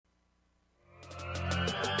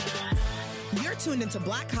tuned into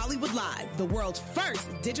Black Hollywood Live, the world's first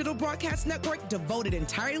digital broadcast network devoted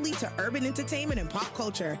entirely to urban entertainment and pop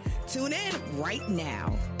culture. Tune in right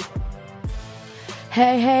now.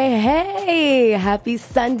 Hey. Happy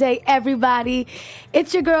Sunday, everybody.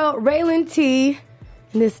 It's your girl, Raylan T.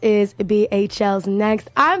 And this is BHL's Next.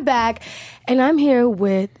 I'm back, and I'm here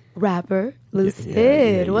with rapper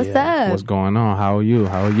Lucid. What's up? What's going on? How are you?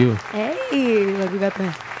 Hey, look, we got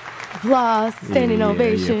the applause, standing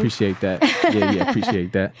ovation. Yeah, appreciate that.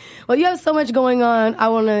 Appreciate that. Well, you have so much going on. I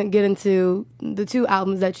want to get into the 2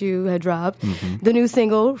 albums that you had dropped. Mm-hmm. The new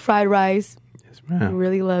single, Fried Rice. Yes, ma'am.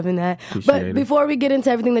 Really loving that. Appreciate it. Before we get into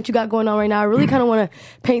everything that you got going on right now, I really kind of want to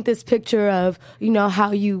paint this picture of,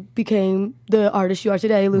 how you became the artist you are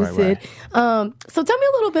today, Lucid. Right. So tell me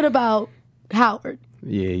a little bit about Howard.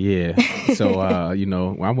 Yeah. So,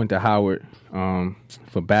 when I went to Howard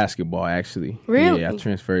for basketball, actually. Really? Yeah, I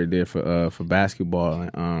transferred there for basketball.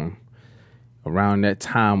 And around that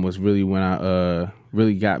time was really when I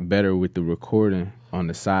really got better with the recording on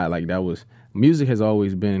the side. Like, music has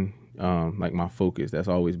always been like my focus. That's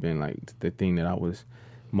always been like the thing that I was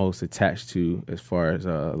most attached to as far as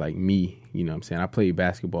like me. You know what I'm saying? I played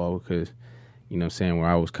basketball because, where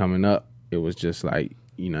I was coming up, it was just like,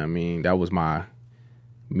 that was my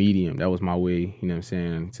medium. That was my way,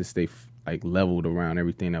 to stay like leveled around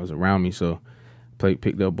everything that was around me. So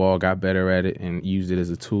picked up ball, got better at it, and used it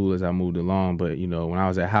as a tool as I moved along. But, when I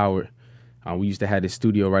was at Howard, we used to have this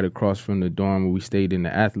studio right across from the dorm where we stayed in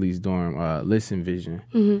the athletes dorm, Listen Vision.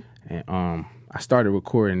 Mm-hmm. And I started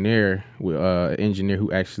recording there with an engineer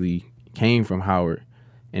who actually came from Howard.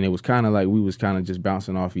 And it was kind of like we was kind of just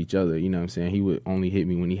bouncing off each other, He would only hit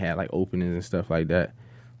me when he had like openings and stuff like that.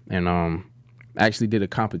 And I actually did a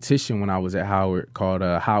competition when I was at Howard called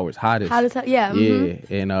Howard's Hottest. Yeah.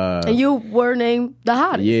 Mm-hmm. Yeah. And you were named the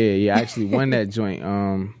hottest. Yeah. I actually won that joint.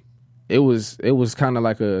 It was kind of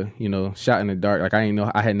like a, shot in the dark. Like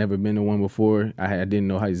I had never been to one before. I didn't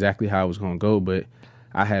know exactly how I was going to go, but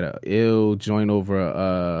I had a ill joint over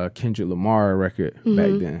a Kendrick Lamar record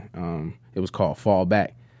back then. It was called Fall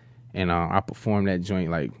Back. And I performed that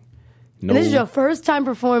joint like, no. And this is your first time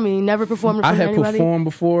performing. You never performed in front of anybody? I had performed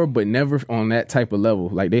before, but never on that type of level.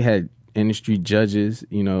 Like they had industry judges,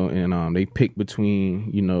 and they picked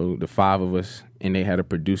between, the 5 of us, and they had a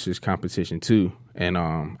producers competition too. And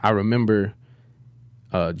I remember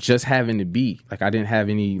just having the beat. Like I didn't have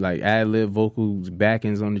any like ad-lib vocals,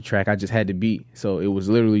 backends on the track. I just had the beat. So it was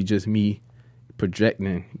literally just me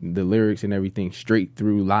projecting the lyrics and everything straight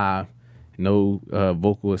through live, no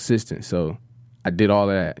vocal assistance. So I did all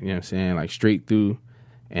of that, like straight through.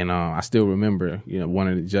 And I still remember, one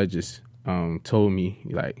of the judges told me,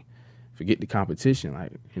 like, forget the competition.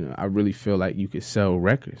 Like, I really feel like you could sell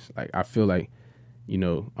records. Like, I feel like,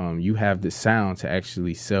 you have the sound to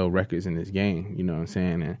actually sell records in this game. You know what I'm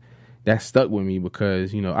saying? And that stuck with me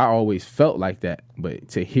because, I always felt like that. But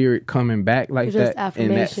to hear it coming back like that,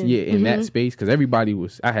 affirmation. in that space, because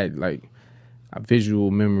I had like a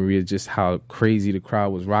visual memory of just how crazy the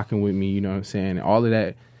crowd was rocking with me, you know what I'm saying? And all of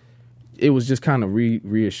that, it was just kind of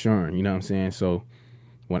reassuring, you know what I'm saying? So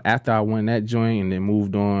after I won that joint and then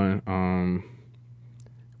moved on,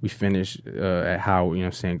 we finished at Howard, you know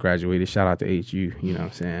what I'm saying, graduated, shout out to HU, you know what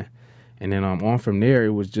I'm saying? And then on from there,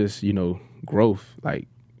 it was just, growth, like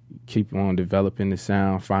keep on developing the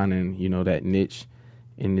sound, finding, that niche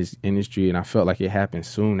in this industry, and I felt like it happened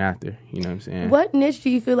soon after, you know what I'm saying? What niche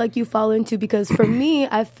do you feel like you fall into? Because for me,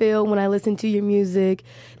 I feel when I listen to your music,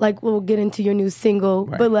 like we'll get into your new single,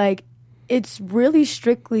 right. But like it's really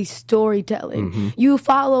strictly storytelling. Mm-hmm. You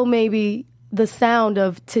follow maybe the sound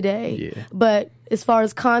of today, yeah. But as far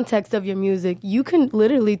as context of your music, you can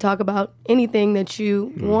literally talk about anything that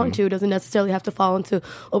you want to. It doesn't necessarily have to fall into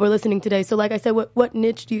what we're listening today. So like I said, what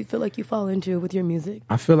niche do you feel like you fall into with your music?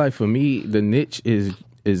 I feel like for me, the niche is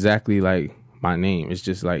exactly like my name. It's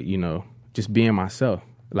just like, just being myself.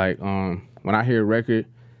 Like when I hear a record,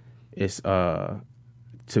 it's to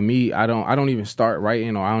me, I don't even start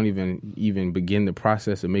writing, or I don't even begin the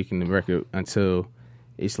process of making the record until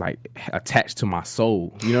it's like attached to my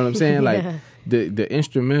soul. You know what I'm saying? Yeah. Like the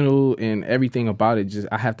instrumental and everything about it, just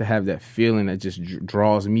I have to have that feeling that just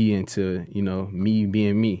draws me into, me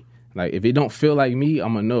being me. Like if it don't feel like me,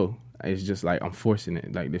 I'm gonna know. It's just like I'm forcing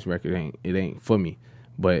it. Like this record ain't for me.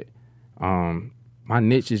 But my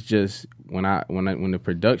niche is just when the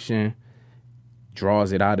production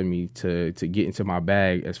draws it out of me to get into my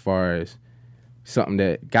bag, as far as something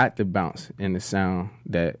that got the bounce and the sound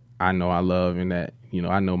that I know I love, and that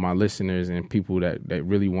I know my listeners and people that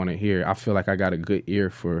really want to hear. I feel like I got a good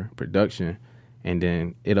ear for production, and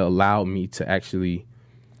then it allowed me to actually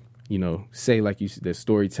say like the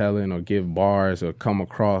storytelling or give bars or come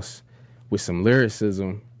across with some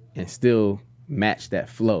lyricism and still match that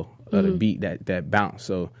flow of the beat, that bounce.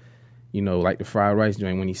 So, like the fried rice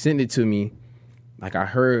joint, when he sent it to me, like I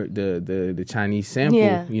heard the Chinese sample,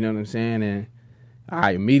 you know what I'm saying? And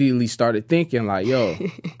I immediately started thinking like, yo,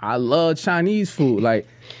 I love Chinese food. Like,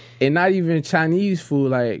 and not even Chinese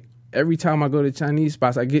food. Like, every time I go to Chinese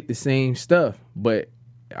spots, I get the same stuff, but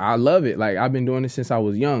I love it. Like, I've been doing it since I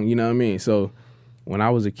was young, you know what I mean? So when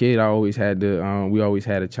I was a kid, I always had we always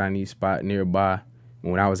had a Chinese spot nearby.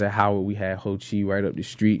 When I was at Howard, we had Ho Chi right up the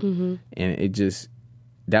street. And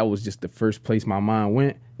that was just the first place my mind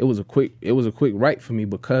went. It was a quick right for me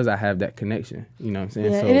because I have that connection. You know what I'm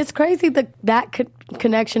saying? Yeah, and it's crazy that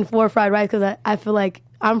connection for fried rice, because I feel like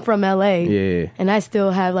I'm from LA, and I still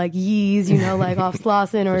have like Yee's, like off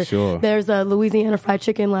Slauson, or sure. There's a Louisiana fried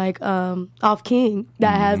chicken like off King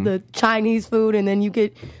that has the Chinese food, and then you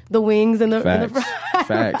get the wings and the fried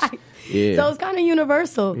rice. Yeah. So it's kind of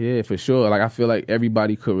universal. Yeah, for sure. Like, I feel like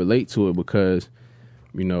everybody could relate to it because,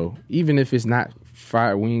 even if it's not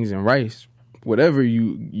fried wings and rice, whatever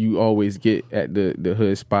you always get at the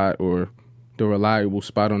hood spot or the reliable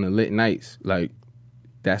spot on the lit nights, like,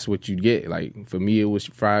 that's what you get. Like, for me, it was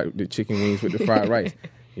the chicken wings with the fried rice.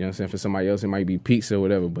 You know what I'm saying? For somebody else, it might be pizza or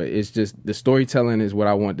whatever. But it's just the storytelling is what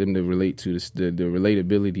I want them to relate to. The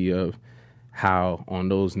relatability of how on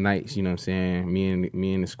those nights, you know what I'm saying,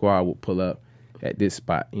 me and the squad would pull up at this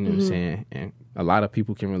spot, you know what I'm saying? And a lot of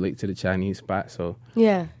people can relate to the Chinese spot. So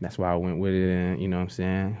that's why I went with it. And, you know what I'm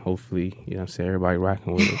saying, hopefully, you know what I'm saying, everybody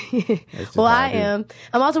rocking with it. Well, I am.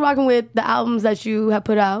 I'm also rocking with the albums that you have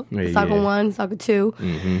put out, Saga 1, Saga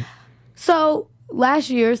 2. So last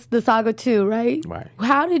year's the Saga 2, right? Right.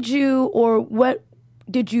 How did you, or what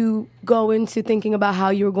did you go into thinking about how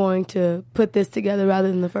you were going to put this together rather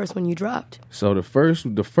than the first one you dropped? So the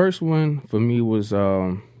first one for me was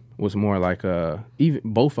more like even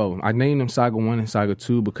both of them. I named them Saga 1 and Saga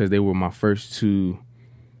 2 because they were my first two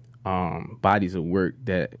bodies of work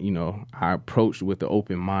that, I approached with the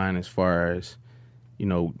open mind as far as,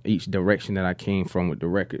 each direction that I came from with the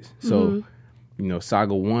records. So,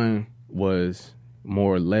 Saga 1 was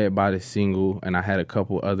more led by the single, and I had a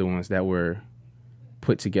couple other ones that were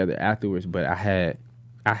put together afterwards, but I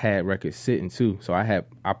had records sitting too. So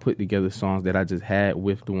I put together songs that I just had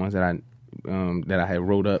with the ones that I had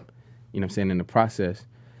wrote up, you know what I'm saying, in the process,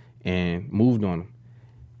 and moved on them.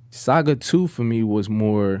 Saga 2 for me was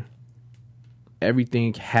more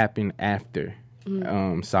everything happened after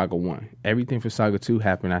Saga 1. Everything for Saga 2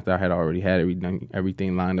 happened after I had already had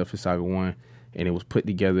everything lined up for Saga 1, and it was put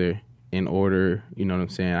together in order, you know what I'm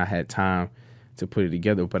saying? I had time to put it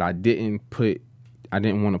together, but I didn't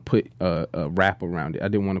want to put a rap around it. I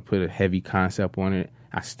didn't want to put a heavy concept on it.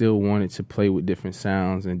 I still wanted to play with different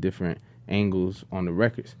sounds and different angles on the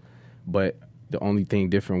records. But the only thing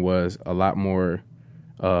different was a lot more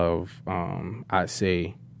of, I'd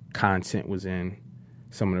say, content was in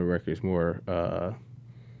some of the records, more,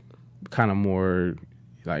 kind of more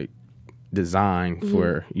like designed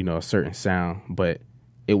for, a certain sound. But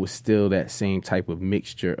it was still that same type of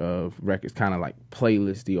mixture of records, kind of like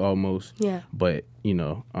playlisty almost. Yeah. But,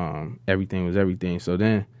 everything was everything. So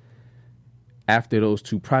then after those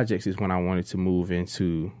two projects is when I wanted to move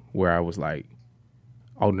into where I was like,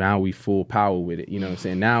 oh, now we full power with it. You know what I'm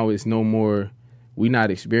saying? Now it's no more, we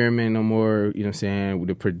not experimenting no more. You know what I'm saying?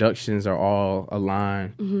 The productions are all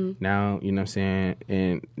aligned now, you know what I'm saying?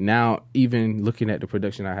 And now even looking at the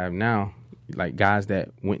production I have now, like guys that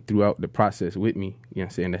went throughout the process with me, you know what I'm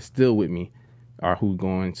saying, that's still with me, are who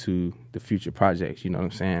going to the future projects, you know what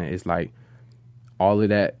I'm saying? It's like all of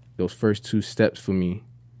that, those first two steps for me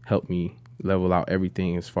helped me level out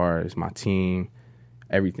everything as far as my team,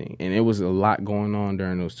 everything. And it was a lot going on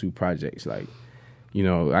during those two projects. Like,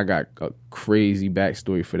 I got a crazy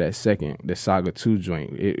backstory for that the Saga 2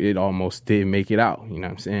 joint. It almost did make it out, you know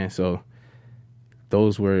what I'm saying? So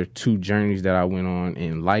those were two journeys that I went on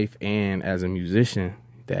in life and as a musician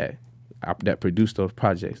that produced those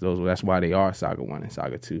projects. That's why they are Saga 1 and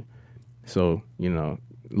Saga 2. So,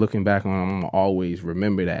 looking back on them, I'm gonna always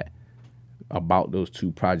remember that about those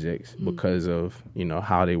two projects because of,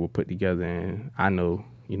 how they were put together. And I know,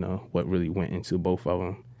 what really went into both of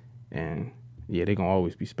them. And yeah, they're gonna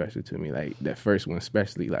always be special to me. Like that first one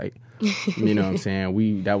especially, like, you know what I'm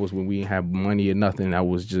saying? That was when we didn't have money or nothing. That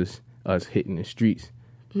was just us hitting the streets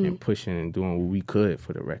and pushing and doing what we could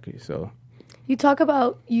for the record. So you talk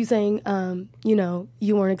about you saying,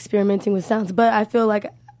 you weren't experimenting with sounds, but I feel like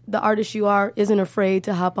the artist you are isn't afraid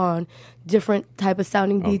to hop on different type of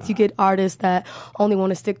sounding beats. You get artists that only want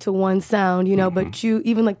to stick to one sound, but you,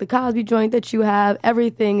 even like the Cosby joint that you have,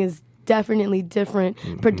 everything is definitely different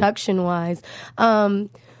production-wise.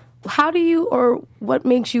 How do you, or what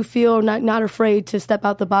makes you feel not afraid to step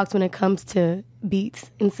out the box when it comes to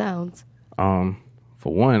beats and sounds? For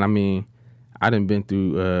one, I mean, I done been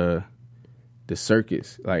through the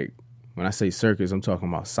circuits. Like, when I say circuits, I'm talking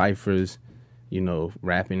about ciphers, you know,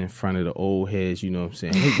 rapping in front of the old heads, you know what I'm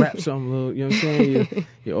saying? Hey, rap something, little, you know what I'm saying?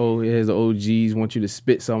 Your old heads, the OGs want you to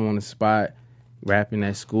spit something on the spot, rapping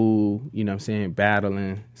at school, you know what I'm saying,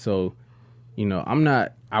 battling. So, you know,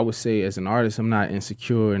 I would say as an artist, I'm not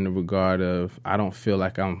insecure in the regard of I don't feel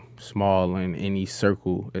like I'm small in any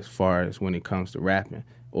circle as far as when it comes to rapping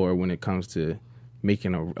or when it comes to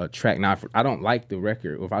making a track. Now, if I don't like the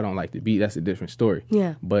record or if I don't like the beat, that's a different story.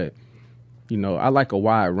 Yeah. But, you know, I like a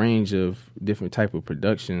wide range of different type of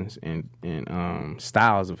productions and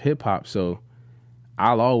styles of hip hop. So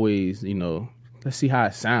I'll always, you know, let's see how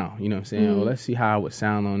it sound, you know what I'm saying? Or let's see how I would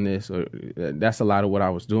sound on this. Or that's a lot of what I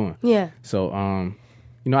was doing. Yeah. So,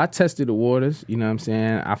 you know, I tested the waters, you know what I'm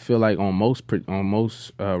saying? I feel like on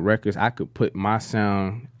most records, I could put my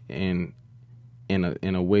sound in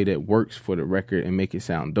a way that works for the record and make it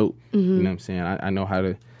sound dope. You know what I'm saying? I know how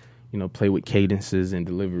to, you know, play with cadences and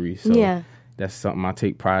delivery. So that's something I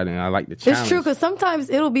take pride in. I like the challenge. It's true, because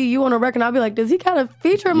sometimes it'll be you on a record and I'll be like, does he kind of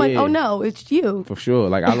feature? I'm like, oh no, it's you. For sure.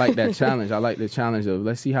 Like, I like that challenge. I like the challenge of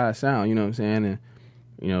let's see how it sounds, you know what I'm saying? And,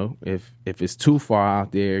 you know, if it's too far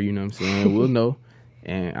out there, you know what I'm saying, we'll know.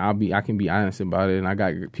 And I can be honest about it. And I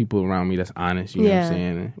got people around me that's honest, you know what I'm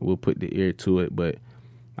saying? And we'll put the ear to it. But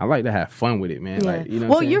I like to have fun with it, man. Like, you know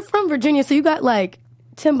what I'm saying? You're from Virginia, so you got like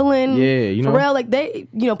Timbaland, you know, Pharrell, like they,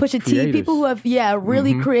 you know, Pusha T, people who have,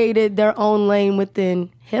 really created their own lane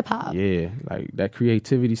within hip hop. Yeah, like that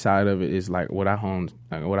creativity side of it is like what I hold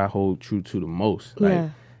true to the most. Like,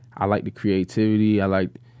 I like the creativity. I like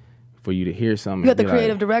for you to hear something. You got the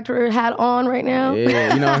creative director hat on right now.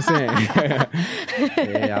 Yeah, you know what I'm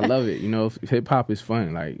saying? Yeah, I love it. You know, hip hop is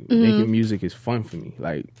fun. Like, making music is fun for me.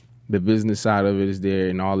 Like, the business side of it is there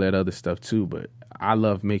and all that other stuff too, but I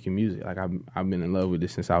love making music. Like, I've been in love with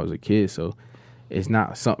this since I was a kid, so it's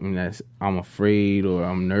not something that's I'm afraid or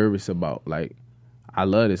I'm nervous about. Like, I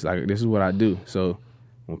love this. Like, this is what I do. So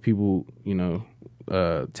when people, you know,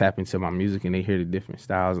 tap into my music and they hear the different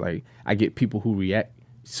styles, like, I get people who react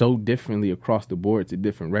so differently across the board to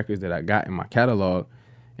different records that I got in my catalog,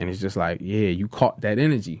 and it's just like, yeah, you caught that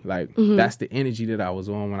energy. Like, that's the energy that I was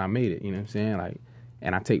on when I made it, you know what I'm saying? Like,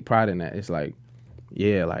 and I take pride in that. It's like,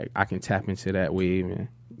 yeah, like, I can tap into that wave and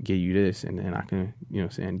give you this, and then I can, you know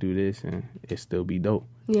what I'm saying, do this, and it still be dope.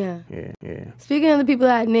 Yeah. Yeah. Speaking of the people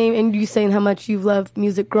that I named, and you saying how much you've loved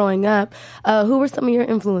music growing up, who were some of your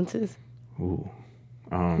influences? Ooh.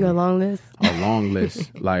 You got a long list? A long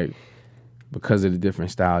list. Like, because of the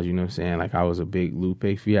different styles, you know what I'm saying? Like, I was a big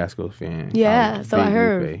Lupe Fiasco fan. Yeah, so I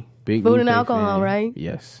heard. Lupe. Big Food Lupe and alcohol, fan. right?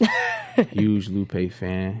 Yes. Huge Lupe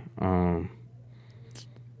fan.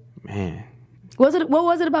 Man. What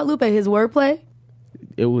was it about Lupe? His wordplay?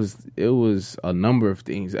 It was a number of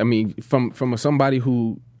things. I mean, from somebody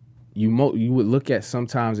who you would look at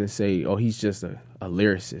sometimes and say, oh, he's just a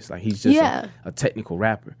lyricist, like he's just a technical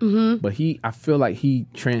rapper. But I feel like he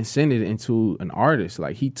transcended into an artist.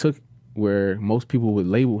 Like, he took where most people would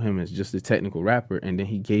label him as just a technical rapper, and then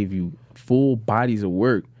he gave you full bodies of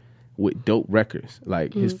work with dope records.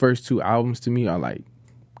 Like, his first 2 albums to me are like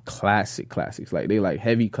classics. Like, they like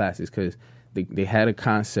heavy classics because they had a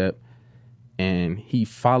concept, and he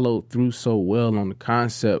followed through so well on the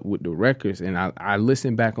concept with the records. And I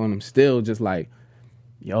listen back on them still just like,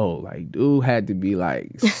 yo, like, dude had to be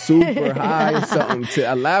like super high or something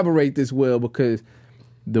to elaborate this well, because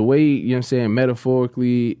the way, you know what I'm saying,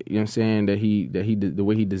 metaphorically, you know what I'm saying, the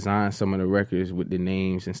way he designed some of the records with the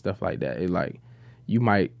names and stuff like that, it like, you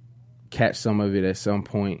might catch some of it at some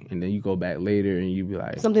point, and then you go back later and you be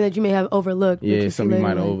like, something that you may have overlooked. Yeah, something you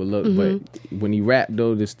might have overlooked. But when he rapped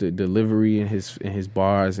though, just the delivery and his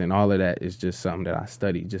bars and all of that is just something that I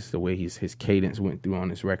studied. Just the way his cadence went through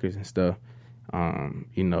on his records and stuff.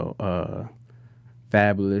 You know,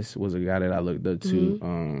 Fabulous was a guy that I looked up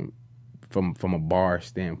to from a bar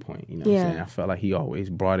standpoint. You know what I'm saying? I felt like he always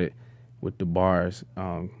brought it with the bars.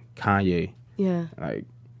 Kanye. Yeah. Like,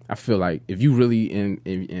 I feel like if you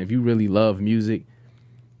really love music,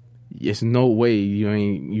 it's no way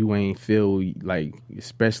you ain't feel like,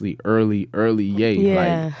 especially early Ye.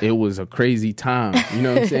 Yeah. Like, it was a crazy time. You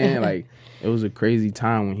know what I'm saying? Like, it was a crazy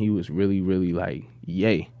time when he was really, really like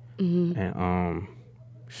Ye. And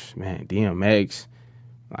man, DMX,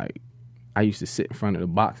 like, I used to sit in front of the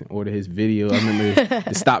box and order his video. I remember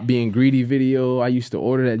the Stop Being Greedy video. I used to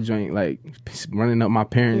order that joint, like, running up my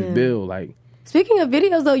parents' bill. Like, speaking of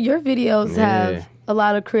videos, though, your videos have a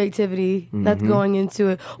lot of creativity that's going into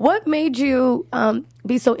it. What made you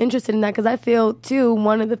be so interested in that? Because I feel, too,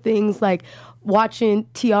 one of the things, like, watching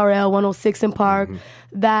TRL 106 in Park,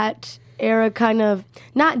 that era kind of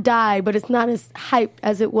not died, but it's not as hyped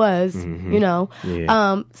as it was, you know?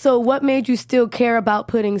 Yeah. So what made you still care about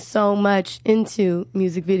putting so much into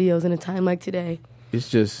music videos in a time like today? That's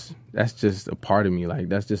just a part of me. Like,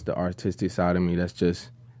 that's just the artistic side of me. That's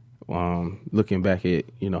just looking back at,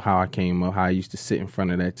 you know, how I came up, how I used to sit in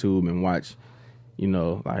front of that tube and watch, you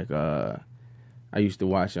know, like, I used to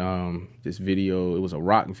watch this video. It was a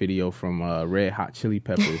rock video from Red Hot Chili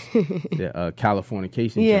Peppers, the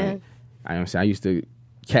Californication joint. I used to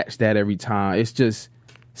catch that every time. It's just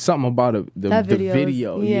something about the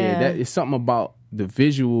video. Yeah, it's something about the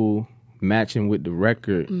visual matching with the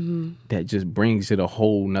record that just brings it a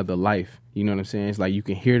whole nother life. You know what I'm saying? It's like you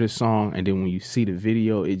can hear the song, and then when you see the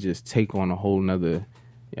video, it just take on a whole nother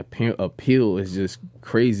appeal. It's just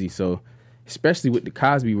crazy. So, especially with the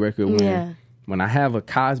Cosby record, when I have a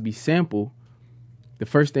Cosby sample, the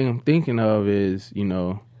first thing I'm thinking of is, you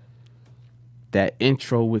know, that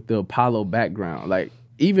intro with the Apollo background. Like,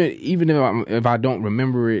 even if I don't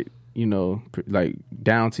remember it, you know, like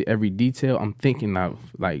down to every detail, I'm thinking of,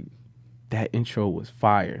 like, that intro was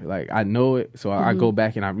fire. Like, I know it, so I go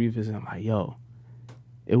back and I revisit. I'm like, yo,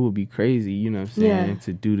 it would be crazy, you know what I'm saying,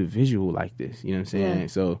 to do the visual like this, you know what I'm saying?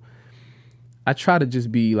 So I try to just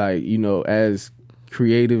be, like, you know, as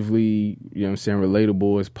creatively, you know what I'm saying,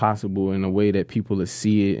 relatable as possible in a way that people will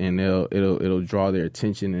see it and it'll draw their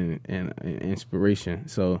attention and inspiration.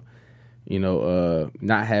 So, you know,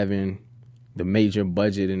 not having the major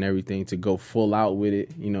budget and everything to go full out with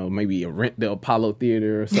it, you know, maybe rent the Apollo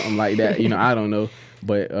Theater or something like that, you know, I don't know.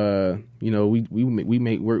 But, you know, we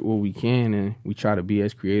make work where we can, and we try to be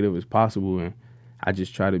as creative as possible, and I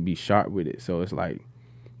just try to be sharp with it. So it's like,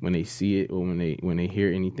 when they see it or when they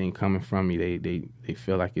hear anything coming from me, they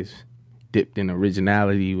feel like it's dipped in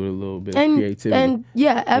originality with a little bit of creativity. And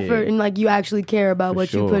effort, and like you actually care about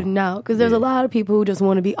what you're putting out. Because there's a lot of people who just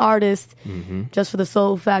want to be artists just for the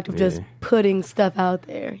sole fact of just putting stuff out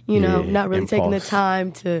there, you know, not really taking the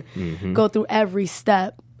time to go through every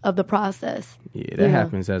step of the process. Yeah, that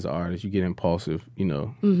happens as an artist. You get impulsive, you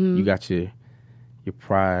know. You got your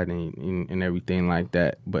pride and everything like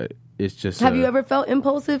that, but it's just. Have you ever felt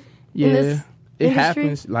impulsive in this it industry?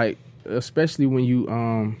 happens, like, especially when you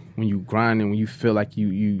grind and when you feel like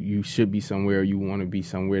you should be somewhere, or you want to be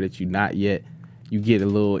somewhere that you're not yet. You get a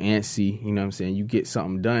little antsy, you know what I'm saying? You get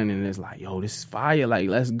something done and it's like, yo, this is fire, like,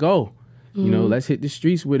 let's go. You know, let's hit the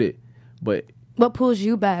streets with it. But what pulls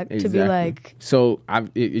you back to be like? So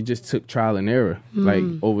it just took trial and error. Like,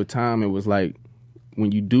 over time, it was like,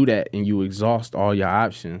 when you do that and you exhaust all your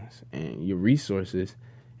options and your resources,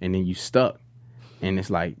 and then you stuck, and it's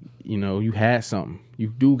like, you know, you had something, you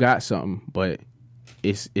do got something, but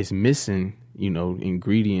it's missing, you know,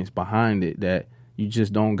 ingredients behind it that you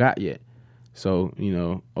just don't got yet. So, you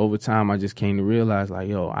know, over time, I just came to realize, like,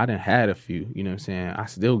 yo, I done had a few, you know what I'm saying? I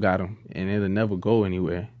still got them, and it'll never go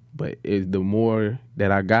anywhere. But the more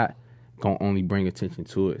that I got, gonna only bring attention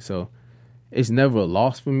to it. So it's never a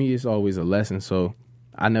loss for me. It's always a lesson. So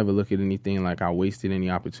I never look at anything like I wasted any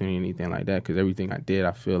opportunity, anything like that, because everything I did,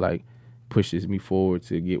 I feel like pushes me forward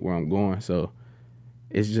to get where I'm going. So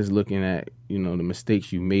it's just looking at, you know, the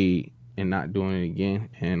mistakes you made and not doing it again,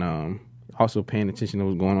 and also paying attention to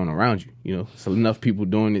what's going on around you. You know, so enough people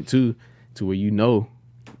doing it too, to where you know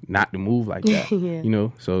not to move like that. You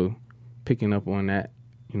know, so picking up on that.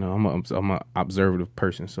 You know, I'm a observative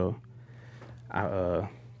person, so I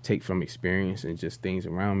take from experience and just things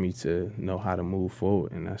around me to know how to move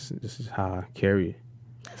forward, and this is how I carry it.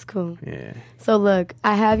 That's cool. Yeah. So look,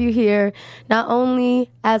 I have you here not only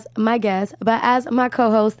as my guest, but as my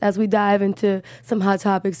co-host as we dive into some hot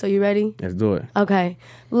topics. So you ready? Let's do it. Okay.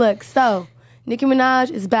 Look, so Nicki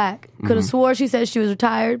Minaj is back. Could have swore she said she was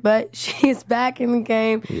retired, but she's back in the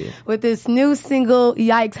game with this new single,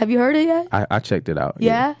 Yikes. Have you heard it yet? I checked it out.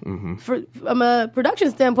 Yeah? From a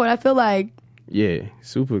production standpoint, I feel like. Yeah,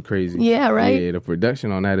 super crazy. Yeah, right? Yeah, the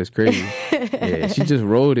production on that is crazy. Yeah, she just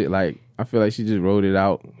wrote it, like, I feel like she just wrote it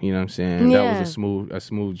out, you know what I'm saying? Yeah. That was a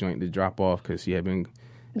smooth joint to drop off, because she had been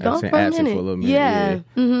absent for a little minute.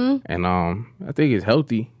 Yeah. And I think it's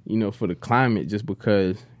healthy, you know, for the climate, just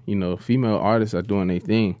because, you know, female artists are doing their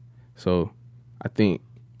thing. So I think,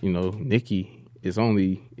 you know, Nicki is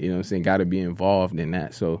only, you know what I'm saying, got to be involved in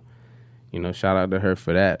that. So, you know, shout out to her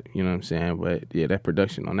for that. You know what I'm saying? But yeah, that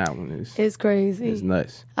production on that one it's crazy. It's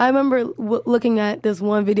nuts. I remember looking at this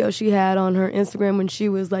one video she had on her Instagram when she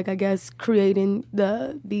was like, I guess, creating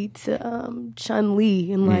the beat to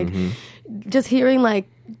Chun-Li, and like just hearing like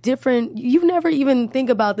different. You never even think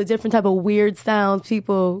about the different type of weird sounds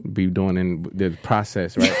people be doing in the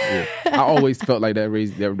process, right? Yeah. I always felt like that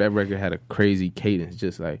record had a crazy cadence,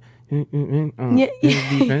 just like.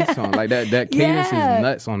 Defense song. Like that cadence is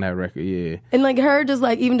nuts on that record, yeah. And like her just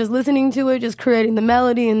like even just listening to it, just creating the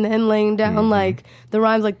melody and then laying down like the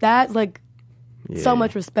rhymes like that, like so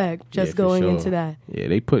much respect just going into that. Yeah,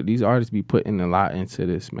 these artists be putting a lot into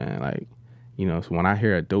this, man. Like, you know, so when I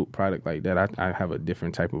hear a dope product like that, I have a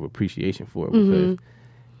different type of appreciation for it because,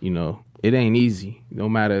 you know, it ain't easy. No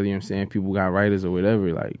matter, you know what I'm saying, people got writers or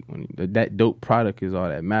whatever, like when that dope product is all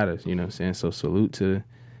that matters, you know what I'm saying? So salute to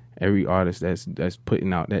every artist that's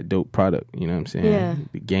putting out that dope product, you know what I'm saying? Yeah.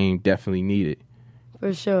 The game definitely need it.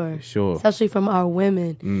 For sure. For sure. Especially from our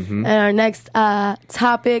women. And our next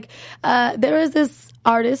topic, there is this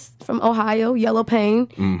artist from Ohio, Yellow Pain.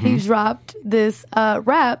 He dropped this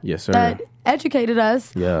rap that educated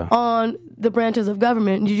us on the branches of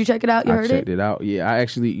government. Did you check it out? You heard it? I checked it out. Yeah, I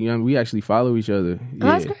actually, you know, we actually follow each other. Yeah.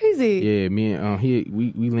 Oh, that's crazy. Yeah, me and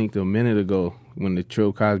we linked a minute ago when the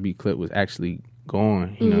Trill Cosby clip was actually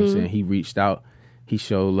going, you know what I'm saying? He reached out, he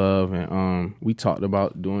showed love, and we talked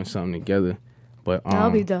about doing something together. But that'll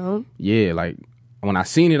be dope. Yeah, like when I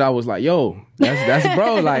seen it, I was like, yo, that's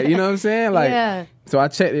bro, like, you know what I'm saying? Like, so I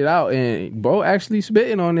checked it out, and bro actually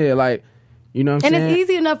spitting on there, like, you know what I'm saying? And it's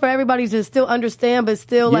easy enough for everybody to still understand, but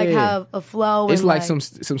still like have a flow. It's and like some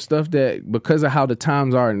stuff that, because of how the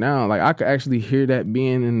times are now, like I could actually hear that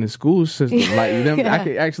being in the school system. Like them, I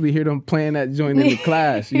could actually hear them playing that joint in the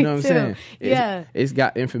class. You know what I'm saying? It's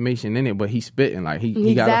got information in it, but he's spitting. Like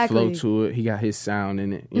he got a flow to it. He got his sound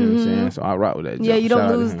in it. You know what I'm saying? So I rock with that. Yeah, you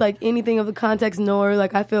don't lose like anything of the context, nor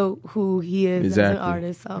like I feel who he is as an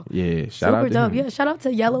artist. So yeah, shout out to dope. him. Yeah, shout out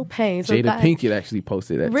to Yellow Pain. So Jada Pinkett actually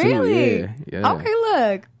posted that really? too. Yeah. Okay,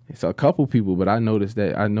 look. It's a couple people, but I noticed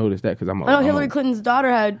that because I know Hillary Clinton's daughter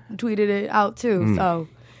had tweeted it out too. So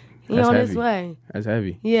he on his way. That's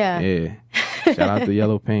heavy. Yeah. Shout out to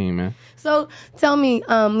Yellow Pain, man. So tell me,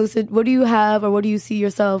 Lucid, what do you have or what do you see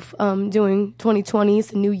yourself doing 2020?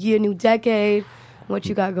 It's a new year, new decade. What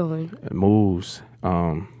you got going? Moves.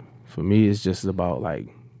 For me, it's just about like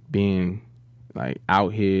being like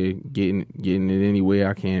out here, getting it any way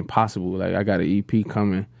I can possible. Like I got an EP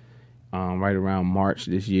coming right around March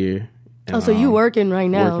this year. And, so you working right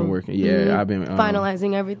now? Working. Yeah, I've been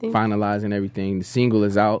finalizing everything. The single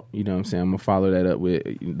is out. You know what I'm saying? I'm gonna follow that up with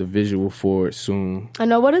the visual for it soon. I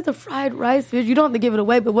know. What is the fried rice? You don't have to give it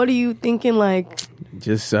away, but what are you thinking? Like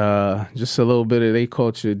just a little bit of their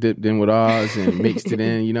culture dipped in with ours and mixed it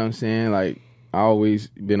in. You know what I'm saying? Like I always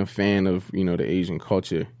been a fan of, you know, the Asian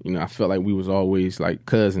culture. You know, I felt like we was always like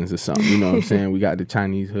cousins or something. You know what I'm saying? We got the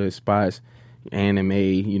Chinese hood spots, anime,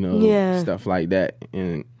 you know, stuff like that,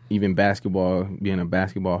 and even basketball, being a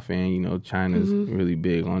basketball fan, you know, China's really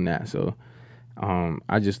big on that. So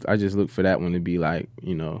I just look for that one to be like,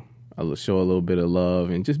 you know, show a little bit of love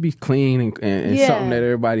and just be clean and something that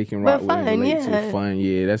everybody can rock with and relate to. Fun.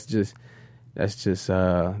 Yeah, that's just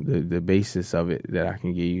the basis of it that I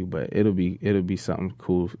can give you. But it'll be something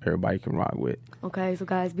cool everybody can rock with. Okay, so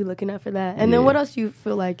guys, be looking out for that. And then what else do you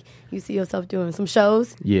feel like you see yourself doing? Some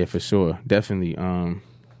shows? Yeah, for sure. Definitely.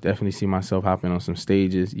 Definitely see myself hopping on some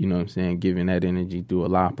stages, you know what I'm saying, giving that energy through a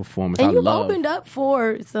live performance. And you've opened up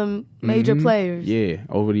for some major players. Yeah.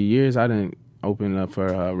 Over the years, I done opened up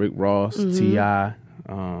for Rick Ross, T.I.,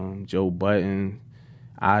 Joe Budden,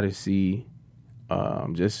 Odyssey.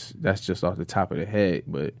 That's just off the top of the head.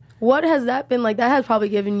 But what has that been like? That has probably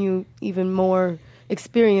given you even more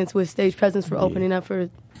experience with stage presence for opening up for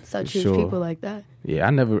such huge people like that. Yeah,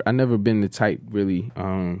 I never been the type really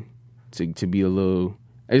to be a little.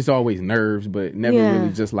 It's always nerves, but never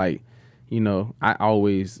really just like, you know, I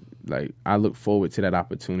always like, I look forward to that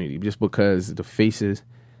opportunity just because the faces,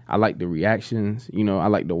 I like the reactions, you know, I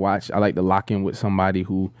like to watch, I like to lock in with somebody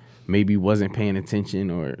who maybe wasn't paying attention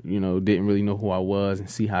or, you know, didn't really know who I was and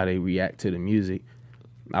see how they react to the music.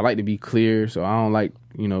 I like to be clear, so I don't like,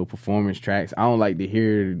 you know, performance tracks. I don't like to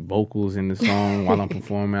hear vocals in the song while I'm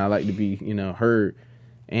performing. I like to be, you know, heard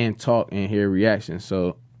and talk and hear reactions.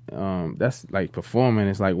 So that's like performing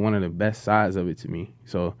is like one of the best sides of it to me.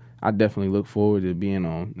 So I definitely look forward to being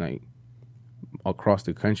on like across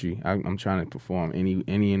the country. I'm trying to perform any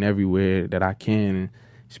and everywhere that I can and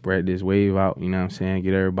spread this wave out, you know what I'm saying?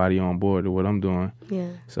 Get everybody on board to what I'm doing. Yeah.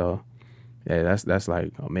 So yeah, that's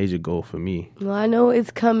like a major goal for me. Well, I know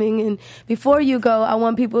it's coming, and before you go, I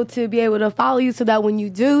want people to be able to follow you so that when you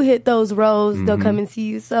do hit those roads, they'll come and see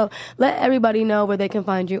you. So let everybody know where they can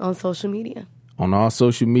find you on social media. On all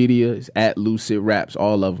social media, it's at Lucid Raps,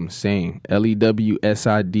 all of them same. LEWSIDRAPS.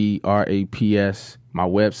 My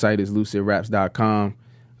website is lucidraps.com.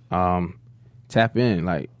 Tap in,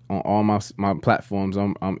 like on all my platforms.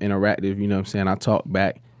 I'm interactive, you know what I'm saying? I talk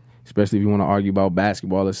back, especially if you want to argue about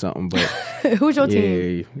basketball or something. But who's your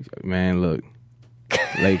team? Man, look.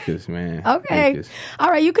 Lakers, man. Okay. Lakers. All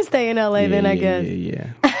right, you can stay in LA then, I guess.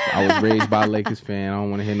 Yeah. I was raised by a Lakers fan. I don't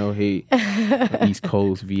want to hear no hate. East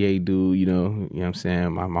Coast VA dude, you know what I'm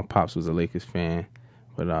saying? My pops was a Lakers fan.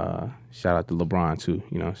 But shout out to LeBron too,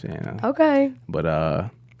 you know what I'm saying? Okay.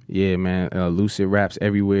 But yeah, man, Lucid Raps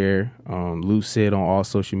everywhere. Lucid on all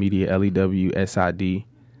social media, LEWSID.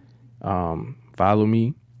 Follow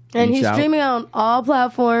me. And he's streaming on all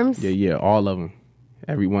platforms. Yeah, all of them.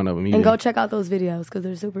 Every one of them. And go check out those videos because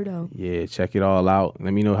they're super dope. Yeah, check it all out.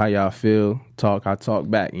 Let me know how y'all feel. I talk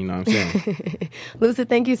back, you know what I'm saying? Lucid,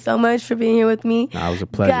 thank you so much for being here with me. Nah, it was a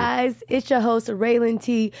pleasure. Guys, it's your host, Raylan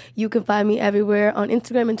T. You can find me everywhere on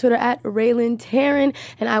Instagram and Twitter at Raylan Taryn.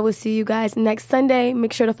 And I will see you guys next Sunday.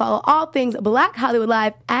 Make sure to follow all things Black Hollywood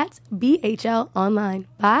Live at BHL Online.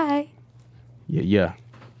 Bye. Yeah.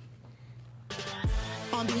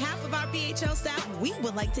 On behalf of our BHL staff, we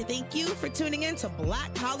would like to thank you for tuning in to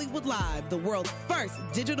Black Hollywood Live, the world's first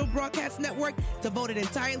digital broadcast network devoted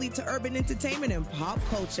entirely to urban entertainment and pop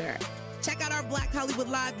culture. Check out our Black Hollywood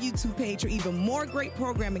Live YouTube page for even more great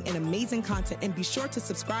programming and amazing content, and be sure to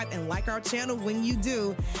subscribe and like our channel when you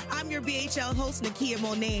do. I'm your BHL host, Nakia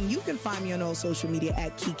Monet, and you can find me on all social media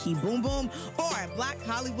at Kiki Boom Boom or at Black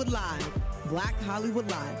Hollywood Live. Black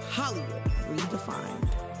Hollywood Live, Hollywood redefined.